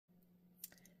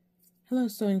Hello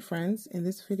sewing friends, in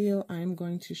this video I'm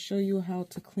going to show you how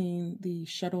to clean the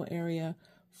shuttle area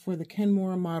for the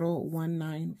Kenmore model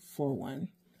 1941.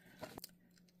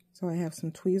 So I have some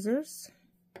tweezers,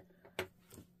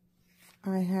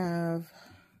 I have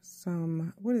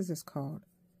some, what is this called?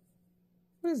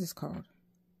 I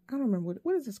don't remember,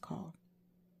 what is this called?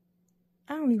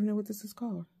 I don't even know what this is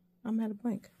called. I'm at a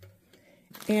blank.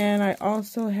 And I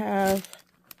also have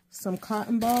some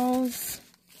cotton balls.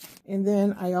 And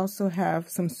then I also have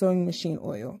some sewing machine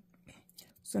oil.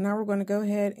 So now we're going to go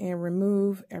ahead and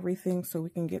remove everything so we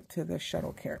can get to the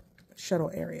shuttle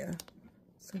area.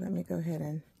 So let me go ahead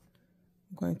and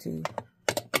I'm going to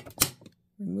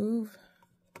remove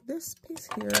this piece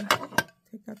here.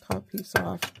 Take that top piece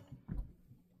off.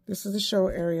 This is the shuttle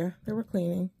area that we're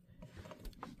cleaning.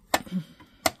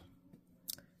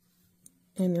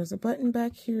 And there's a button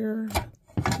back here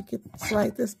to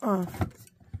slide this off.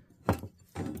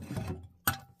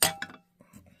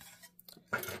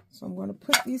 So I'm going to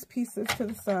put these pieces to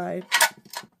the side.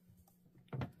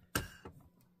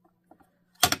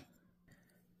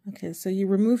 Okay, so you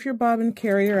remove your bobbin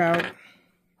carrier out,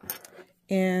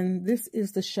 and this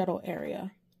is the shuttle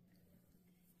area.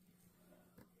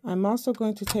 I'm also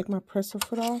going to take my presser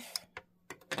foot off.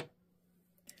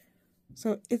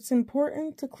 So it's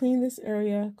important to clean this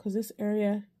area because this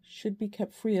area should be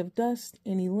kept free of dust,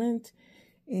 any lint,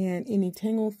 and any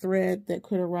tangled thread that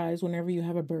could arise whenever you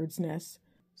have a bird's nest.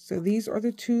 So these are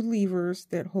the two levers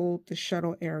that hold the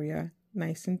shuttle area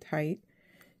nice and tight.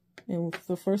 And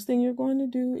the first thing you're going to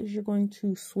do is you're going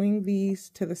to swing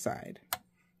these to the side.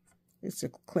 It's a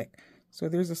click. So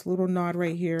there's this little nod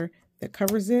right here that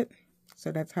covers it.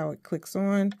 So that's how it clicks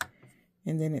on,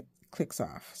 and then it clicks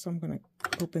off. So I'm going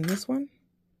to open this one.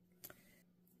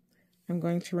 I'm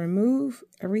going to remove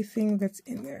everything that's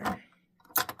in there.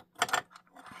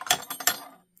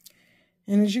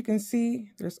 And as you can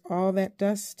see, there's all that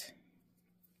dust.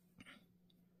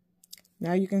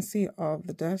 Now you can see all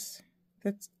the dust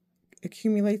that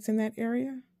accumulates in that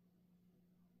area.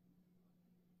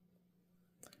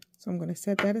 So I'm going to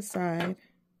set that aside.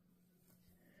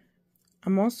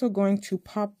 I'm also going to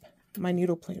pop my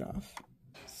needle plate off.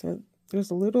 So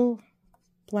there's a little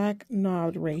black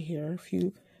knob right here. If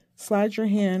you slide your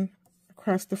hand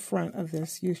across the front of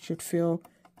this, you should feel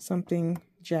something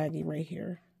jaggy right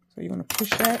here. So you're going to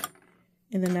push that,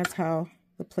 and then that's how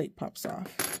the plate pops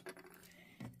off.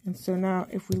 And so now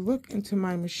if we look into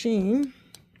my machine,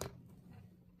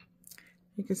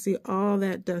 you can see all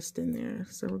that dust in there.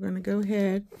 So we're going to go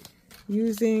ahead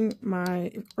using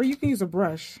or you can use a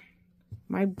brush.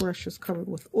 My brush is covered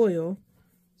with oil,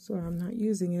 so I'm not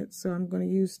using it. So I'm going to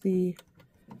use the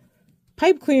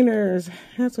pipe cleaners.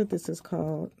 That's what this is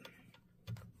called.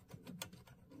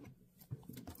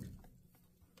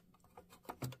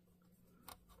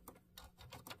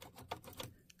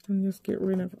 And just get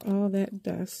rid of all that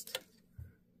dust.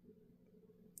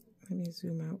 Let me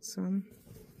zoom out some.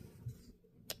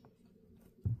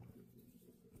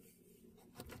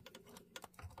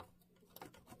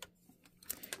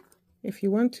 If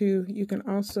you want to, you can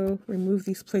also remove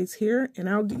these plates here,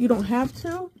 and you don't have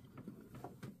to.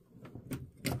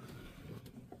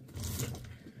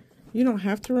 You don't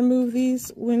have to remove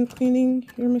these when cleaning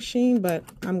your machine, but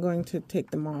I'm going to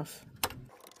take them off.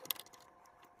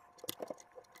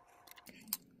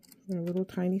 They're little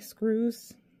tiny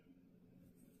screws.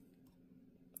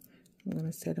 I'm going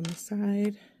to set them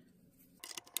aside.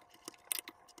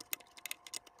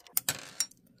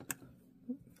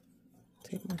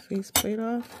 Take my faceplate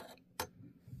off.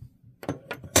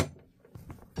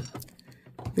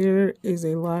 There is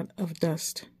a lot of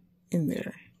dust in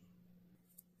there.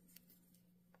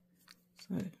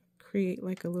 So I create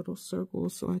like a little circle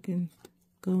so I can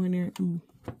go in there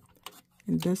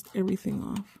and dust everything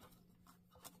off.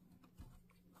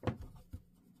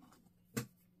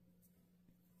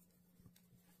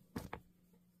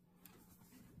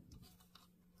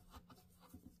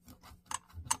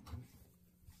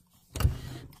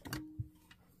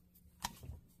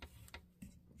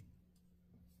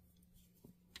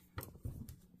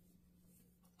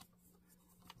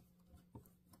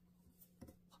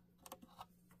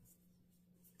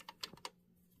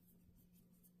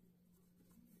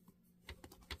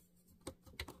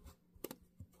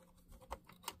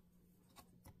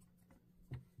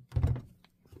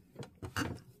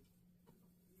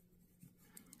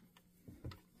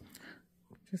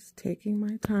 Just taking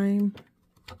my time.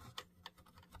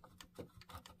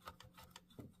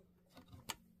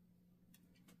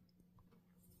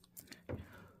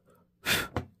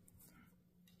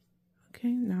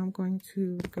 Okay, now I'm going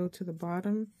to go to the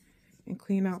bottom and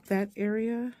clean out that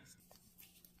area.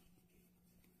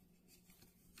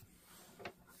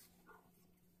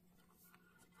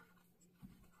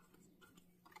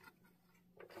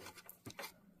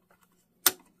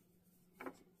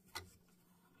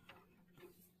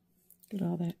 Get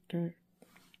all that dirt.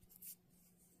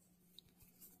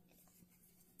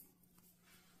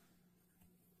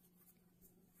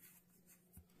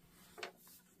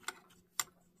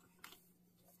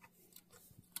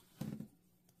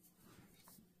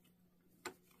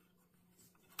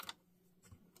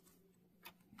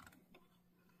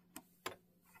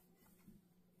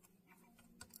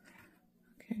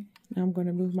 Okay, now I'm going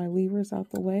to move my levers out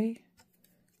the way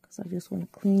because I just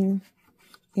want to clean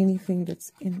anything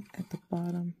that's in at the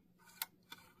bottom.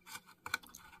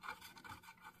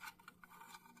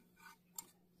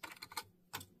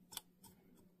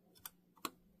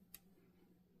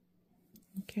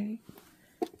 Okay,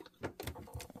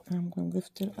 I'm going to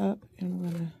lift it up and I'm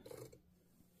going to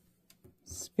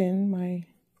spin my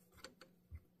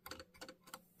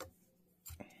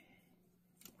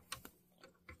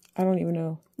I don't even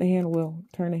know, the hand wheel,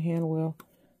 turn the hand wheel,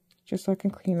 just so I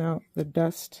can clean out the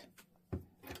dust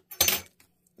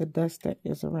that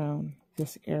is around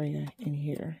this area in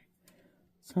here.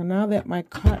 So now that my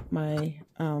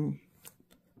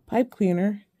pipe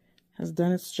cleaner has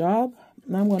done its job,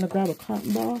 now I'm going to grab a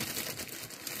cotton ball,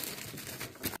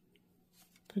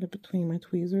 put it between my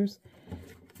tweezers,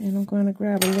 and I'm going to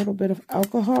grab a little bit of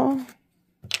alcohol.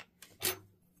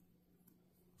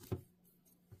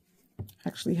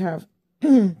 Actually have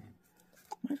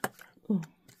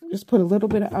just put a little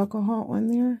bit of alcohol on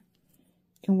there,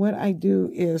 and what I do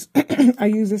is I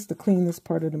use this to clean this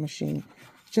part of the machine,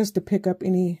 just to pick up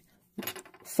any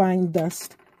fine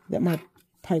dust that my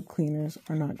pipe cleaners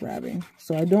are not grabbing.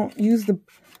 So I don't use the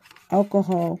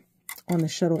alcohol on the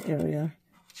shuttle area,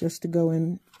 just to go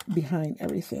in behind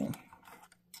everything.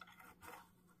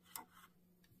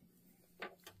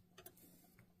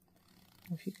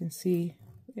 If you can see,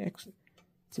 actually,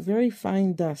 it's a very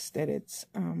fine dust that it's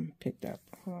picked up.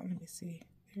 Hold on, let me see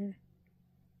here.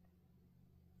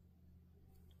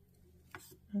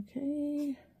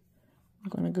 Okay, I'm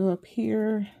going to go up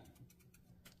here,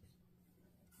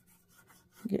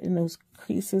 get in those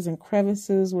creases and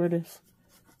crevices where the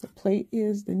plate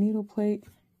is, the needle plate.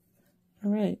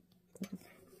 All right,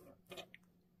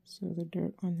 so the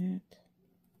dirt on that.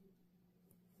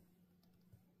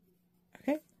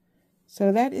 Okay,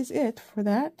 so that is it for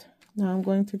that. Now I'm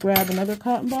going to grab another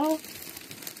cotton ball.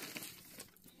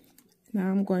 Now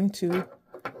I'm going to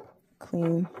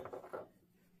clean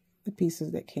the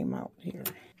pieces that came out here.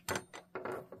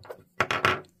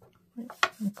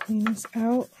 I'll clean this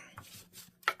out.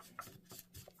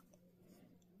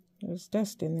 There's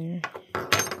dust in there.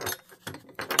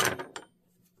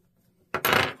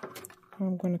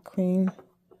 I'm going to clean.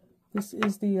 This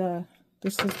is the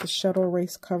shuttle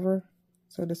race cover.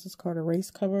 So this is called a race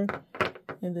cover,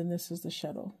 and then this is the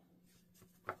shuttle.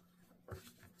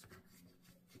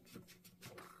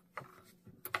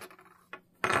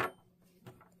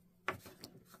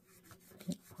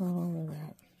 Get all of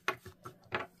that.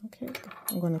 Okay,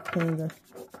 I'm going to clean the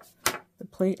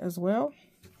plate as well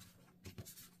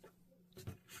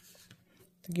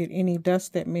to get any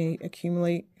dust that may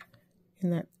accumulate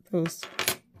in those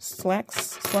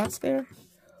slots there.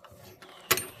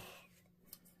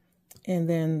 And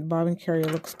then the bobbin carrier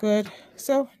looks good.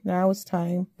 So now it's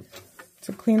time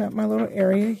to clean up my little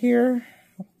area here.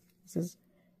 This is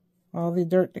all the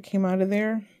dirt that came out of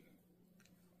there.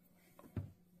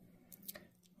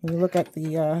 When you look at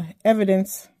the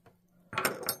evidence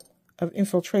of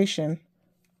infiltration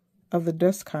of the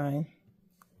dust kind,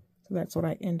 so that's what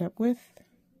I end up with.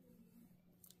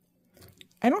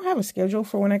 I don't have a schedule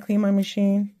for when I clean my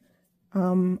machine.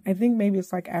 I think maybe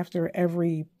it's like after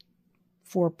every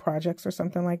 4 projects or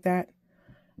something like that.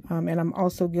 And I'm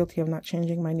also guilty of not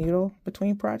changing my needle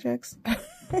between projects.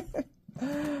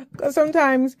 Because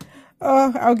sometimes,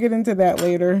 I'll get into that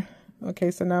later.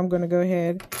 Okay, so now I'm going to go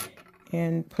ahead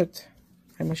and put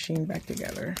my machine back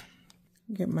together.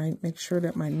 Make sure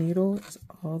that my needle is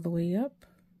all the way up.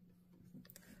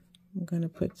 I'm going to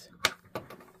put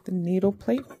the needle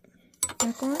plate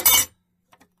back on.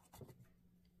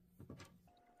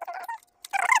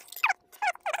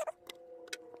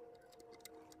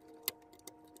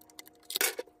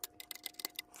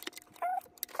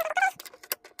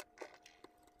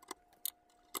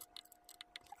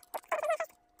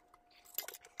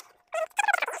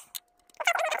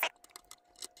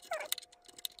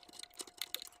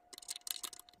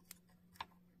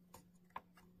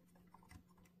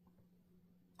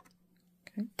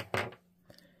 Okay,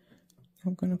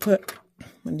 I'm going to put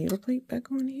my needle plate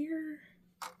back on here.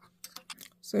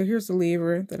 So here's the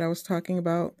lever that I was talking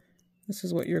about. This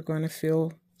is what you're going to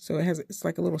feel. So it's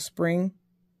like a little spring,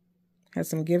 has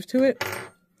some give to it.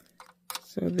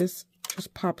 So this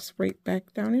just pops right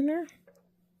back down in there.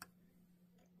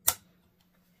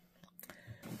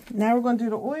 Now we're going to do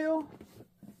the oil.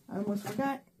 I almost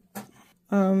forgot.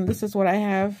 This is what I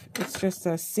have. It's just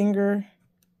a Singer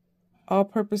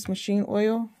all-purpose machine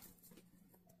oil.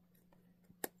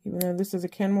 Even though this is a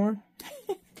Kenmore.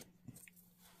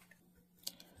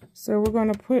 So we're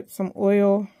going to put some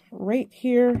oil right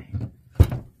here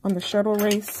on the shuttle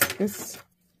race. This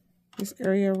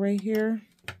area right here.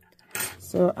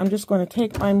 So I'm just going to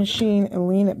take my machine and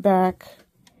lean it back.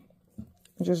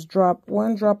 And just drop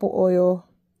 1 drop of oil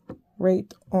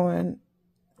right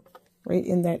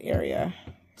in that area.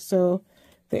 So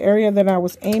the area that I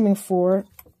was aiming for,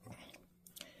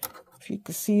 if you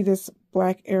can see this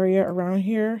black area around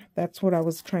here, that's what I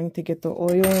was trying to get the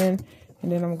oil in.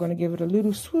 And then I'm going to give it a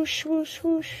little swoosh, swoosh,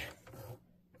 swoosh.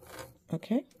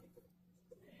 Okay.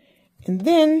 And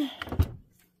then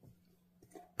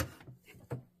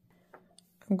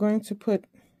I'm going to put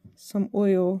some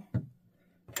oil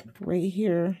right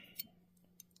here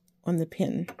on the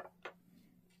pin.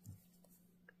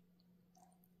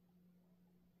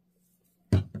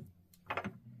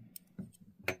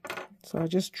 So I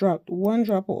just dropped 1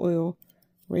 drop of oil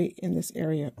right in this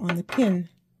area on the pin.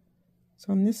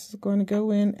 So this is going to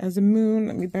go in as a moon.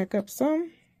 Let me back up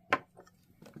some.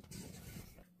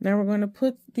 Now we're going to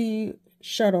put the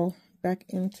shuttle back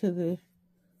into the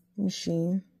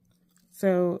machine.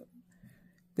 So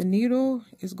the needle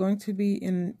is going to be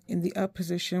in the up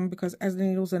position, because as the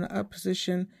needle's in the up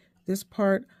position, this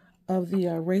part of the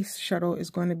race shuttle is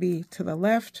going to be to the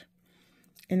left.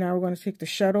 And now we're going to take the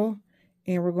shuttle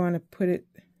and we're going to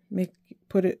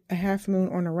put it a half moon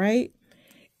on the right.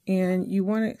 And you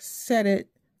want to set it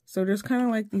so there's kind of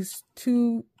like these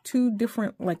two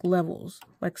different like levels,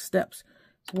 like steps.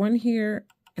 So one here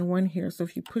and one here. So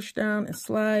if you push down and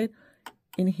slide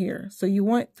in here, so you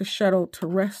want the shuttle to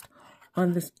rest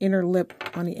on this inner lip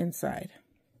on the inside.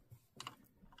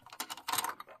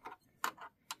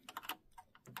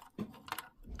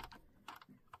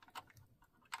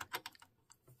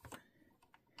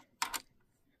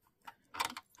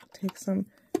 Take some,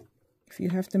 if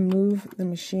you have to move the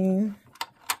machine,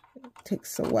 it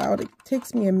takes a while. It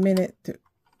takes me a minute to,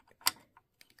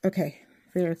 okay,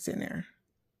 there it's in there.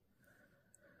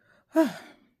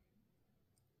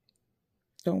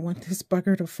 Don't want this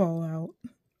bugger to fall out.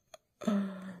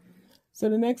 So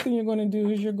the next thing you're going to do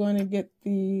is you're going to get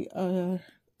the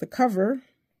cover,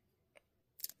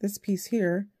 this piece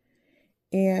here,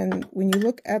 and when you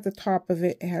look at the top of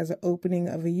it, it has an opening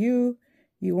of a U.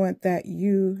 You want that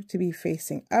U to be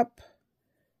facing up.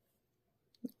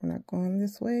 We're not going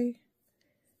this way.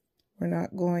 We're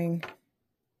not going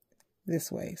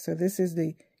this way. So this is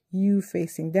the U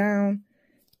facing down.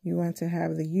 You want to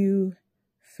have the U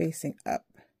facing up.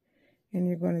 And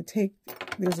you're going to take,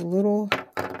 there's a little,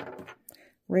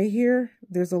 right here,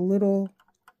 there's a little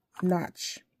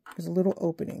notch. There's a little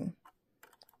opening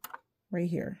right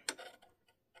here.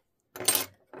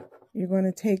 You're going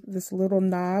to take this little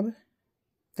knob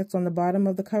that's on the bottom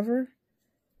of the cover.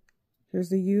 Here's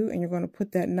the U, and you're going to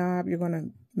put that knob. You're going to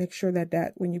make sure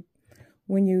that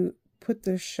when you put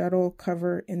the shuttle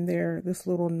cover in there, this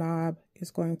little knob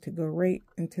is going to go right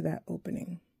into that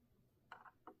opening.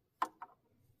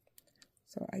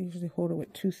 So I usually hold it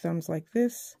with 2 thumbs like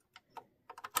this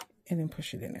and then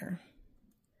push it in there.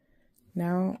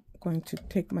 Now I'm going to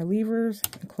take my levers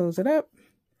and close it up.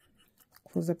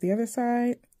 Close up the other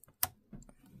side.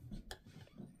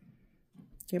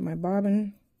 Get my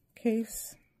bobbin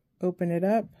case, open it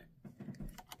up,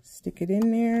 stick it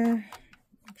in there,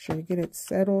 make sure you get it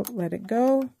settled, let it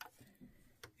go,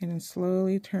 and then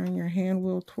slowly turn your hand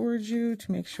wheel towards you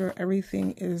to make sure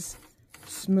everything is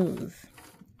smooth.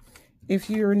 If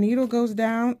your needle goes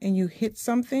down and you hit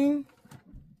something,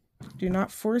 do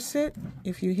not force it.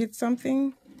 If you hit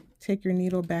something, take your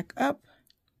needle back up,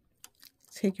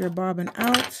 take your bobbin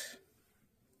out,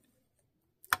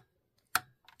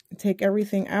 take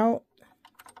everything out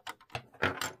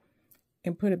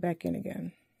and put it back in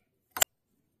again.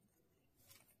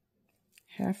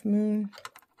 Half moon.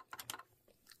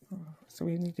 So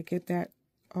we need to get that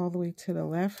all the way to the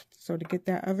left. So to get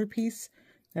that other piece,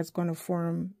 that's going to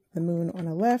form the moon on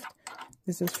the left.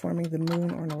 This is forming the moon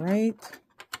on the right.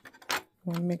 You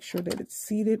want to make sure that it's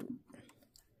seated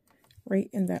right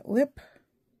in that lip.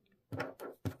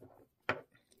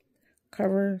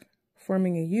 Cover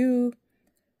forming a U.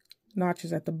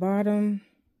 Notches at the bottom,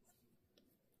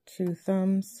 2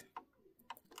 thumbs,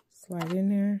 slide in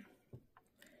there.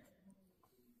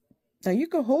 Now you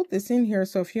can hold this in here,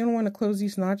 so if you don't want to close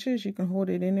these notches, you can hold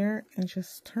it in there and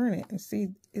just turn it and see,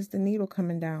 is the needle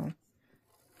coming down?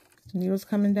 If the needle's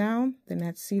coming down, then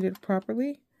that's seated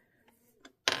properly.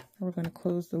 We're going to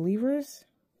close the levers.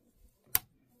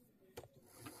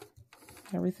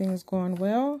 Everything is going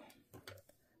well.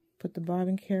 Put the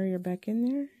bobbin carrier back in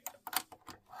there.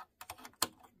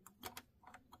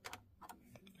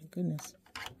 My goodness.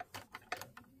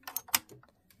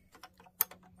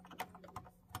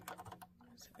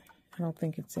 I don't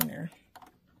think it's in there.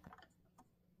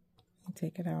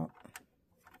 Take it out.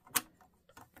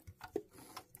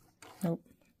 Nope.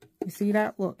 You see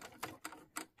that? Look.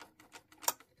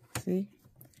 See?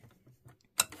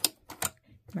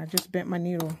 And I just bent my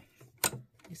needle.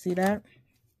 You see that?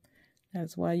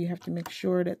 That's why you have to make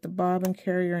sure that the bobbin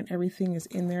carrier and everything is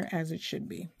in there as it should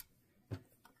be.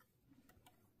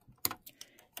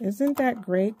 Isn't that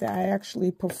great that I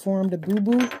actually performed a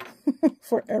boo-boo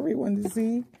for everyone to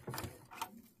see?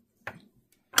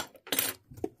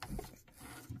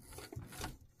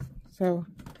 So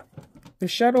the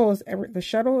shuttle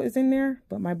is in there,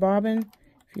 but my bobbin,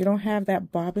 if you don't have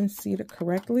that bobbin seated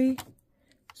correctly,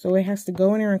 so it has to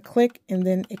go in there and click, and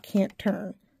then it can't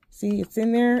turn. See, it's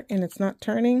in there and it's not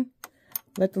turning.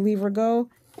 Let the lever go.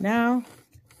 Now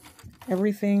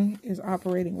everything is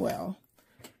operating well.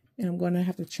 And I'm going to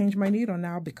have to change my needle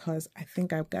now because I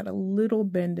think I've got a little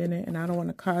bend in it and I don't want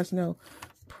to cause no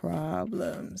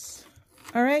problems.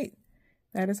 All right,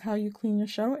 that is how you clean your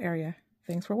shuttle area.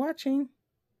 Thanks for watching.